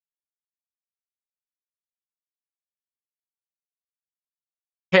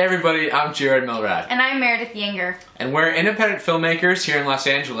Hey everybody, I'm Jared Milrad. And I'm Meredith Yenger. And we're independent filmmakers here in Los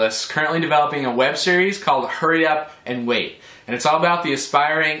Angeles, currently developing a web series called Hurry Up and Wait. And it's all about the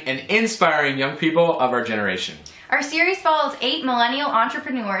aspiring and inspiring young people of our generation. Our series follows 8 millennial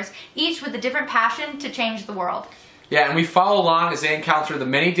entrepreneurs, each with a different passion to change the world. Yeah, and we follow along as they encounter the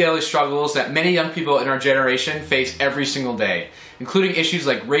many daily struggles that many young people in our generation face every single day, including issues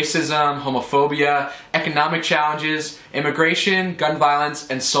like racism, homophobia, economic challenges, immigration, gun violence,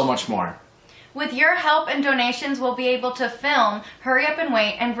 and so much more. With your help and donations, we'll be able to film Hurry Up and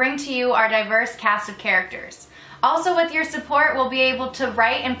Wait and bring to you our diverse cast of characters. Also, with your support, we'll be able to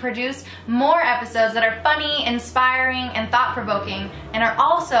write and produce more episodes that are funny, inspiring, and thought-provoking, and are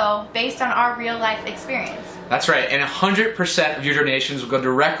also based on our real-life experience. That's right, and 100% of your donations will go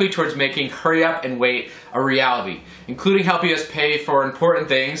directly towards making Hurry Up and Wait a reality, including helping us pay for important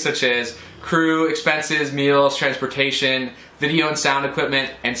things such as crew, expenses, meals, transportation, video and sound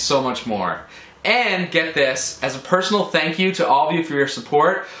equipment, and so much more. And get this, as a personal thank you to all of you for your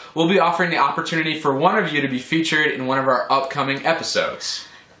support, we'll be offering the opportunity for one of you to be featured in one of our upcoming episodes.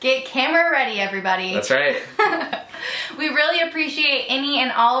 Get camera ready, everybody. That's right. We really appreciate any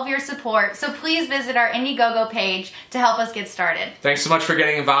and all of your support, so please visit our Indiegogo page to help us get started. Thanks so much for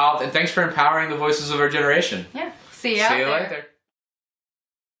getting involved, and thanks for empowering the voices of our generation. Yeah. See you out there. later.